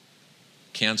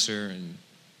 Cancer and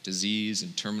disease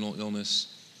and terminal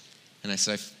illness. And I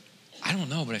said, I don't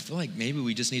know, but I feel like maybe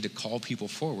we just need to call people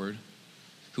forward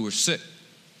who are sick,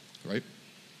 right?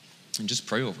 And just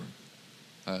pray over them.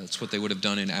 That's what they would have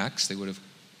done in Acts. They would have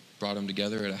brought them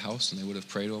together at a house and they would have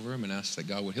prayed over them and asked that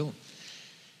God would heal them.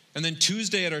 And then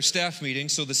Tuesday at our staff meeting,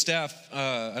 so the staff,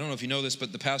 I don't know if you know this,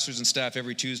 but the pastors and staff,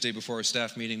 every Tuesday before our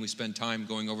staff meeting, we spend time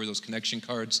going over those connection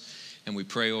cards and we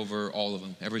pray over all of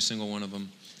them, every single one of them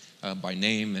by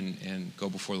name and go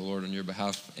before the Lord on your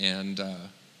behalf. And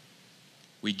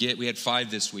we had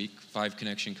 5 this week, 5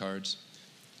 connection cards.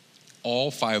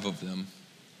 All 5 of them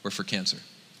were for cancer.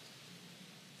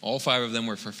 All 5 of them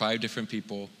were for 5 different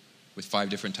people with 5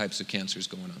 different types of cancers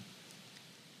going on.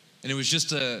 And it was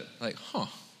just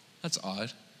that's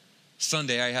odd.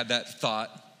 Sunday, I had that thought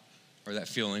or that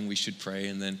feeling we should pray.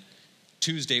 And then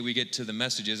Tuesday, we get to the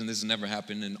messages, and this has never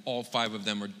happened, and all 5 of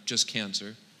them are just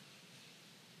cancer.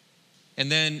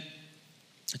 And then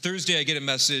Thursday, I get a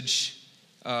message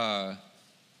from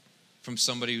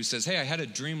somebody who says, hey, I had a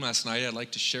dream last night. I'd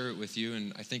like to share it with you,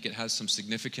 and I think it has some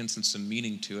significance and some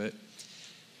meaning to it.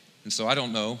 And so I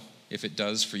don't know if it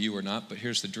does for you or not, but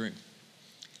here's the dream.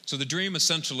 So the dream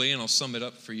essentially, and I'll sum it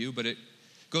up for you, but it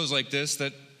goes like this,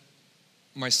 that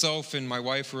myself and my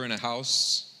wife were in a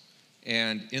house,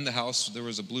 and in the house there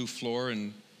was a blue floor,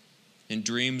 and in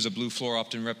dreams a blue floor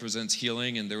often represents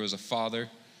healing, and there was a father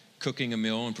cooking a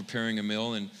meal and preparing a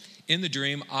meal, and in the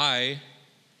dream I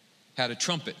had a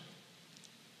trumpet,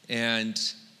 and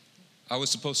I was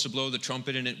supposed to blow the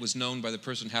trumpet, and it was known by the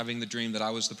person having the dream that I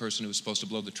was the person who was supposed to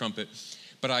blow the trumpet,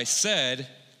 but I said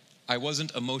I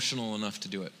wasn't emotional enough to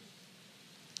do it,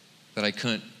 that I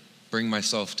couldn't bring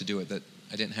myself to do it, that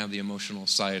I didn't have the emotional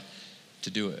side to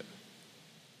do it.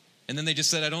 And then they just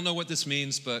said, I don't know what this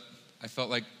means, but I felt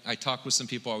like I talked with some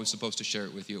people. I was supposed to share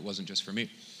it with you. It wasn't just for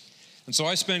me. And so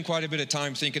I spent quite a bit of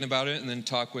time thinking about it, and then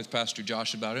talked with Pastor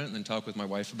Josh about it, and then talked with my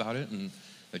wife about it, and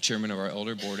the chairman of our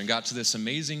elder board, and got to this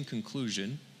amazing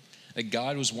conclusion that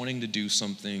God was wanting to do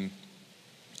something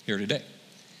here today.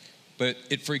 But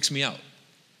it freaks me out.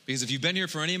 Because if you've been here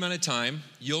for any amount of time,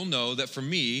 you'll know that for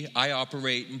me, I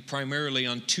operate primarily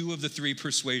on 2 of the 3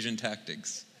 persuasion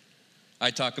tactics. I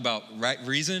talk about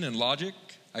reason and logic.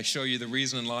 I show you the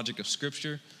reason and logic of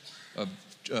Scripture, of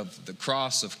the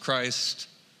cross of Christ,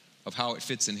 of how it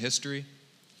fits in history.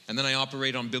 And then I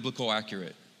operate on biblical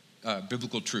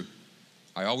truth.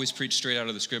 I always preach straight out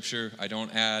of the scripture. I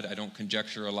don't add, I don't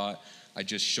conjecture a lot. I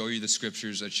just show you the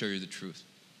scriptures, I show you the truth.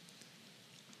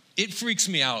 It freaks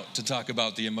me out to talk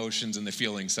about the emotions and the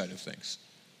feeling side of things.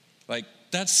 Like,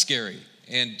 that's scary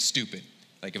and stupid,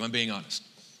 like, if I'm being honest.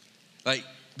 Like,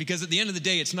 because at the end of the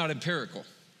day, it's not empirical.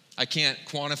 I can't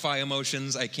quantify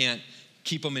emotions. I can't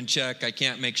keep them in check. I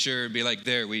can't make sure and be like,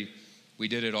 there, we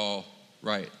did it all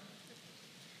right.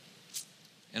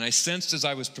 And I sensed as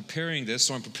I was preparing this,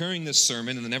 so I'm preparing this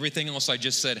sermon, and then everything else I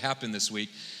just said happened this week,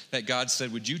 that God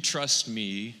said, would you trust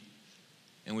me,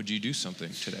 and would you do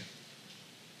something today?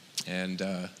 And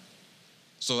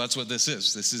so that's what this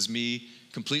is. This is me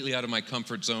completely out of my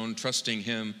comfort zone, trusting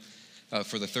him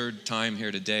for the third time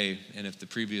here today. And if the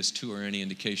previous two are any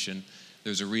indication,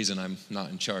 there's a reason I'm not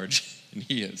in charge, and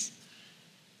he is.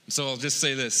 And so I'll just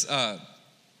say this. I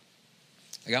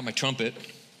got my trumpet.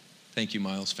 Thank you,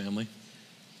 Miles family,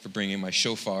 for bringing my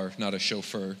shofar, not a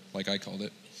chauffeur like I called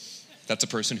it. That's a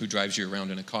person who drives you around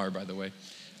in a car, by the way.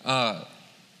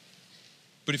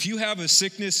 But if you have a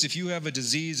sickness, if you have a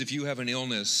disease, if you have an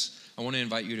illness, I want to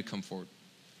invite you to come forward.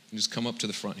 And just come up to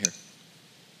the front here.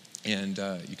 And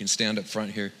you can stand up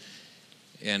front here.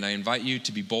 And I invite you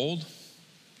to be bold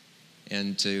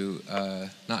and to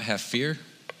not have fear.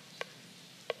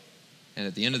 And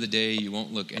at the end of the day, you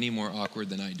won't look any more awkward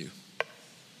than I do.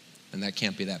 And that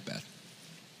can't be that bad.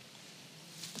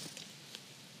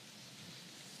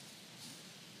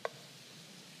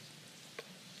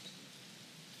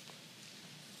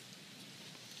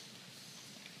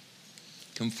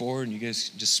 Come forward and you guys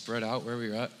just spread out wherever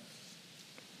you're at.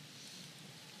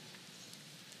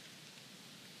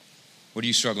 What are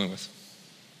you struggling with?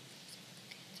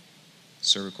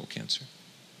 Cervical cancer.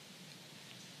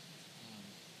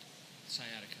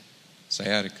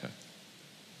 Sciatica.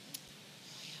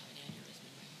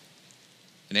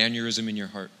 An aneurysm in your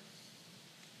heart.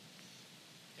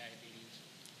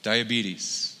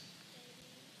 Diabetes.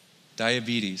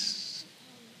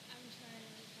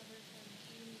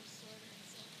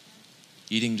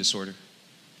 Eating disorder.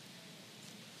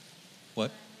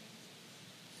 What?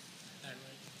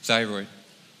 Thyroid.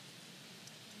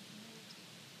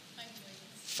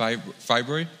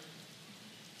 Fibroid?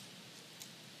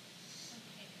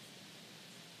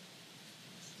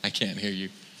 I can't hear you.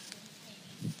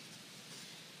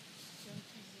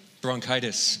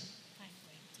 Bronchitis.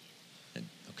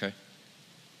 Okay.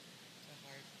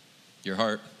 Your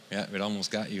heart. Yeah, it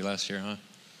almost got you last year, huh?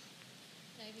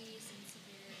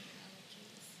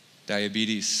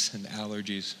 Diabetes and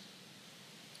allergies.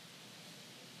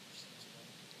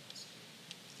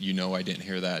 You know I didn't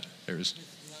hear that. There's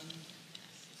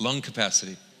lung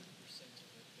capacity.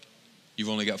 You've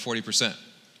only got 40%.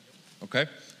 Okay?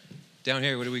 Down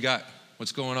here, what do we got?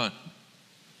 What's going on?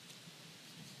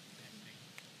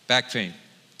 Back pain.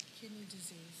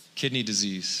 Kidney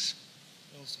disease.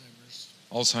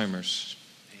 Alzheimer's.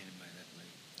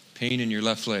 Pain in your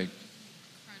left leg.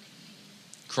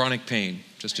 Chronic pain.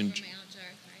 Just in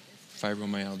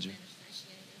fibromyalgia.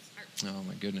 Oh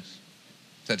my goodness.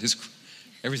 That is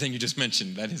everything you just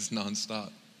mentioned. That is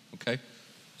nonstop. Okay?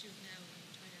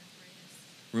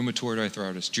 Rheumatoid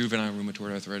arthritis. Juvenile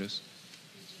rheumatoid arthritis.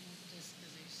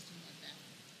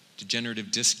 Degenerative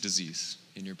disc disease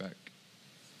in your back.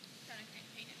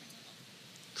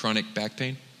 Chronic back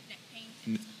pain?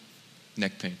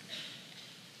 Neck pain.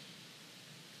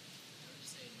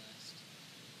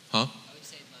 Huh?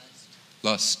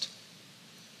 Lust.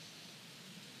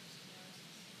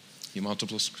 Your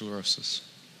multiple sclerosis.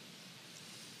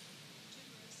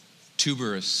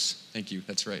 Tuberous. Thank you.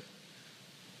 That's right.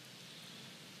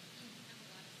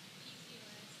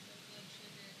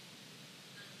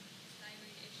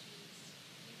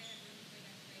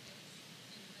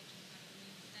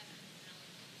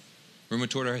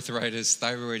 Rheumatoid arthritis,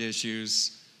 thyroid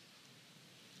issues,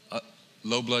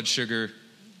 low blood sugar,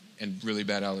 and really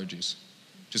bad allergies.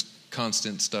 Just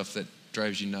constant stuff that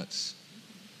drives you nuts.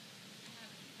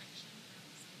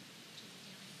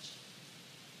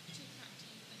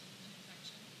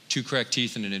 Two cracked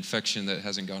teeth and an infection that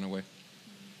hasn't gone away.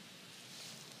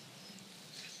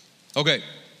 Okay.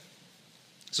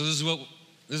 So this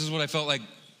is what I felt like.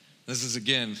 This is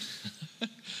again,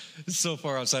 it's so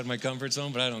far outside my comfort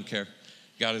zone, but I don't care.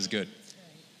 God is good.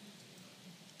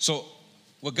 So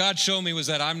what God showed me was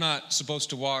that I'm not supposed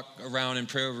to walk around and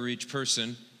pray over each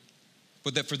person,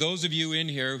 but that for those of you in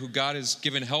here who God has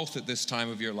given health at this time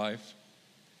of your life,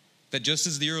 that just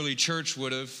as the early church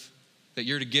would have, that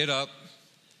you're to get up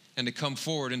and to come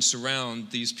forward and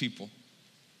surround these people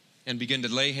and begin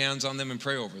to lay hands on them and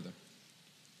pray over them.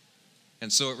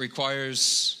 And so it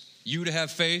requires you to have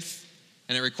faith,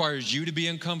 and it requires you to be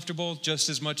uncomfortable just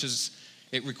as much as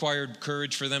It required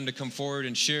courage for them to come forward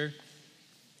and share.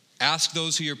 Ask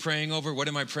those who you're praying over, what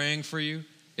am I praying for you?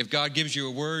 If God gives you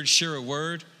a word, share a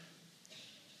word.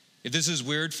 If this is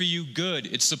weird for you, good,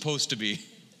 it's supposed to be.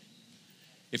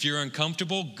 If you're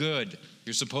uncomfortable, good,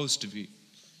 you're supposed to be.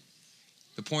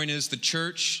 The point is, the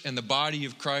church and the body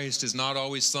of Christ is not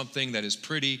always something that is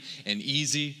pretty and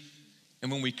easy.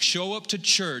 And when we show up to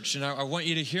church, and I want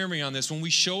you to hear me on this, when we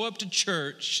show up to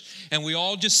church and we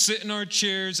all just sit in our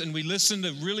chairs and we listen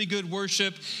to really good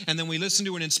worship and then we listen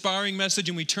to an inspiring message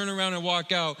and we turn around and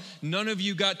walk out, none of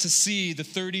you got to see the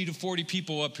 30 to 40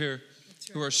 people up here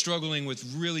who are struggling with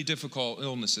really difficult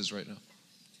illnesses right now.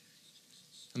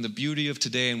 And the beauty of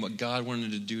today and what God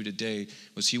wanted to do today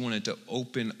was he wanted to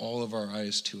open all of our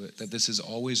eyes to it, that this is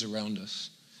always around us.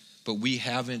 But we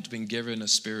haven't been given a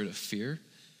spirit of fear.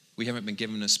 We haven't been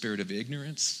given a spirit of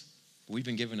ignorance. We've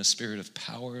been given a spirit of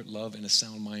power, love, and a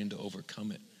sound mind to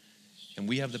overcome it. And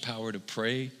we have the power to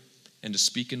pray and to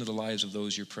speak into the lives of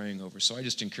those you're praying over. So I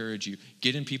just encourage you,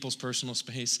 get in people's personal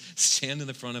space, stand in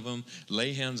the front of them,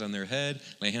 lay hands on their head,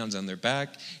 lay hands on their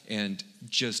back, and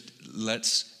just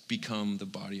let's become the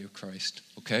body of Christ.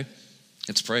 Okay?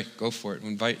 Let's pray. Go for it. I'll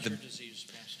invite the band.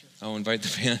 How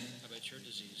about your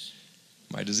disease?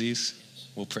 My disease? Yes.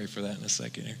 We'll pray for that in a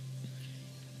second here.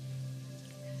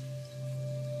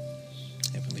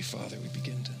 Heavenly Father, we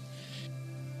begin to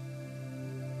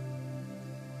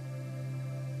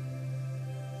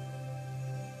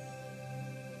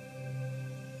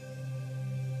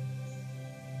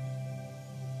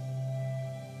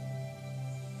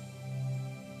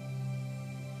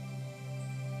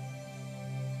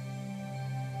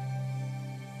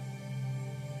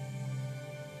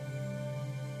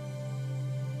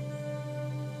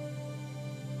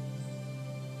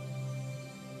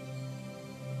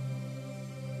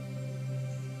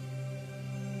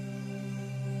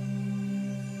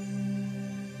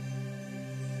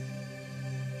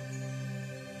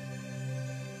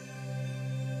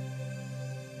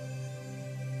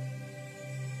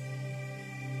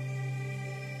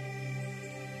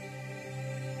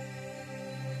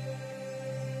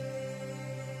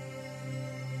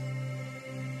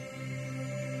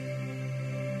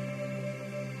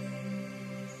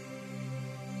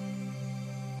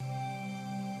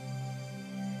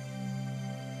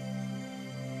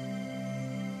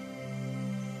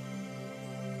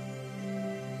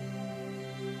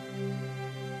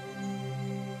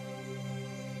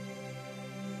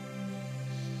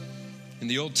In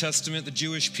the Old Testament, the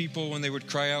Jewish people, when they would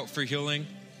cry out for healing,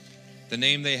 the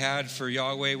name they had for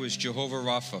Yahweh was Jehovah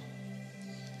Rapha,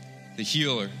 the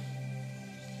healer.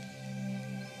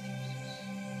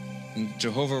 And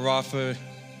Jehovah Rapha,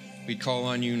 we call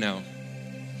on you now.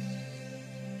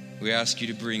 We ask you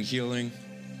to bring healing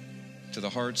to the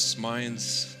hearts,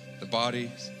 minds, the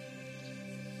bodies,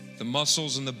 the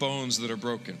muscles and the bones that are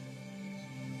broken,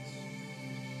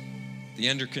 the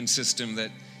endocrine system that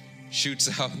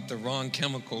shoots out the wrong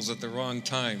chemicals at the wrong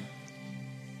time,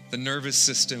 the nervous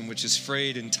system which is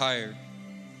frayed and tired,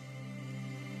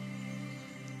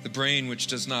 the brain which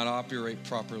does not operate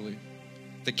properly,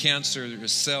 the cancer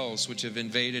cells which have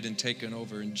invaded and taken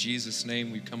over. In Jesus' name,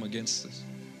 we come against this.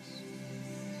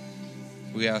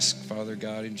 We ask, Father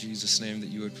God, in Jesus' name, that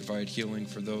you would provide healing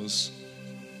for those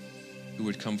who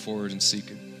would come forward and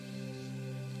seek it.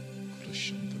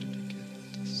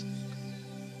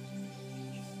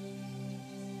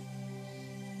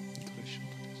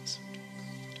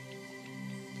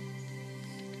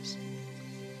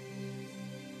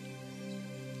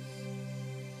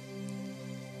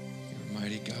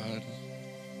 Mighty God,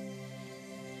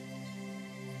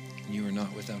 you are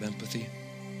not without empathy.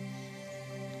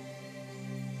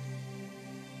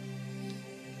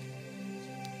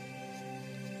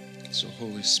 So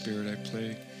Holy Spirit,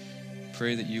 I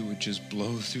pray that you would just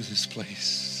blow through this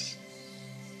place.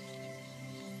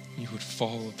 You would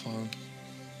fall upon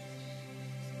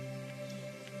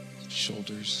the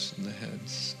shoulders and the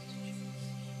heads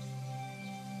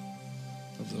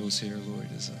of those here, Lord,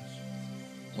 as a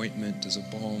ointment, as a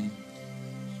balm.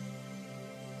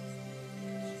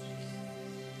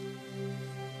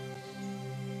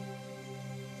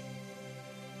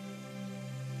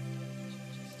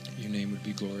 Your name would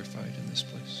be glorified in this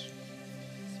place.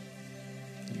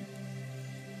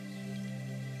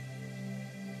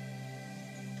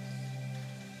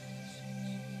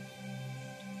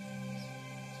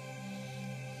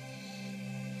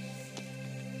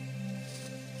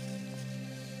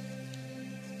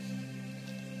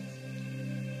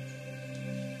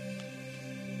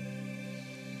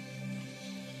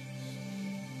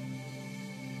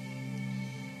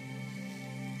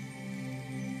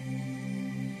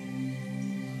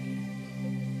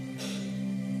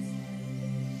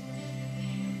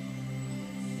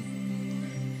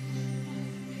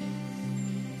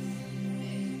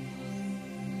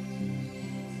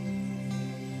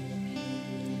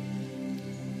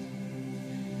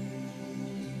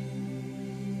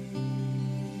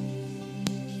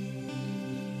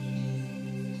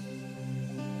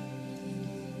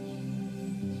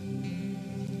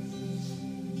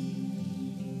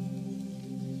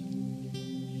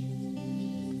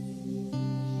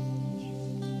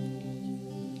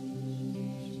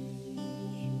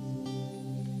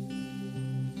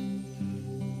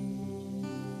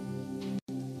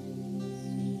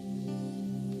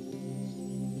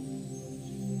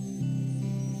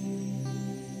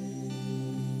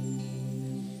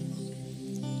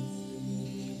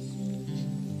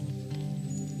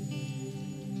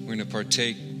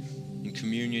 partake in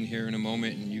communion here in a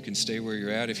moment, and you can stay where you're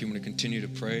at if you want to continue to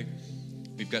pray.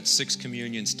 We've got 6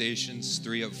 communion stations,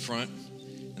 3 up front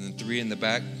and then 3 in the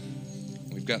back.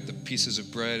 We've got the pieces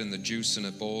of bread and the juice in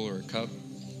a bowl or a cup.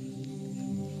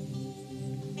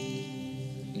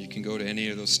 And you can go to any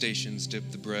of those stations,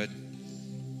 dip the bread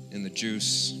in the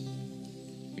juice.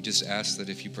 We just ask that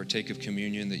if you partake of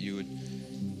communion that you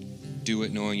would do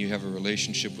it knowing you have a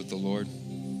relationship with the Lord.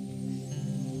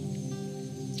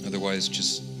 Otherwise,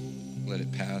 just let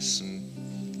it pass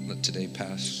and let today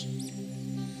pass.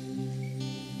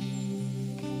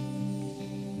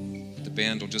 The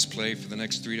band will just play for the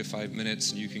next 3 to 5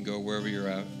 minutes, and you can go wherever you're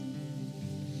at.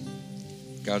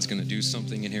 God's going to do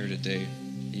something in here today.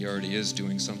 He already is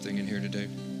doing something in here today.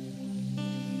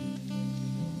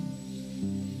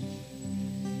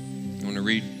 I want to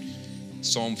read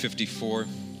Psalm 54.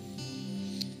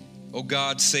 O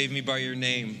God, save me by your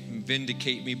name, and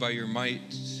vindicate me by your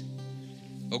might.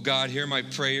 O God, hear my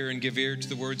prayer and give ear to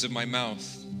the words of my mouth.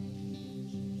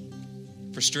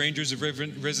 For strangers have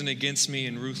risen against me,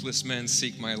 and ruthless men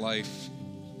seek my life.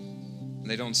 And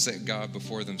they don't set God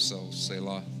before themselves,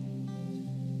 Selah.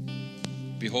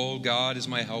 Behold, God is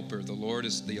my helper. The Lord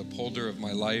is the upholder of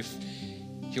my life.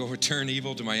 He'll return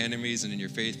evil to my enemies, and in your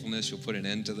faithfulness you'll put an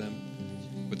end to them.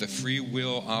 With a free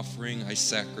will offering I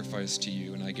sacrifice to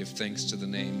you, and I give thanks to the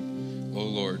name, O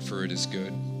Lord, for it is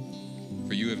good.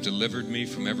 For you have delivered me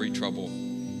from every trouble,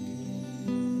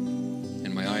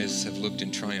 and my eyes have looked in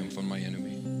triumph on my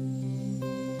enemy.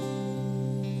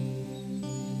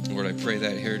 Lord, I pray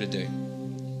that here today,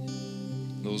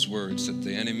 those words, that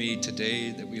the enemy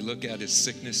today that we look at is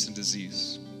sickness and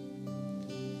disease.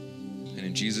 And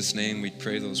in Jesus' name, we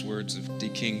pray those words of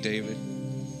King David,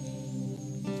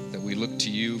 that we look to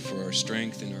you for our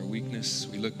strength and our weakness.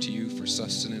 We look to you for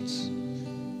sustenance.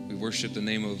 We worship the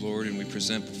name of the Lord, and we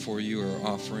present before you our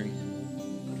offering.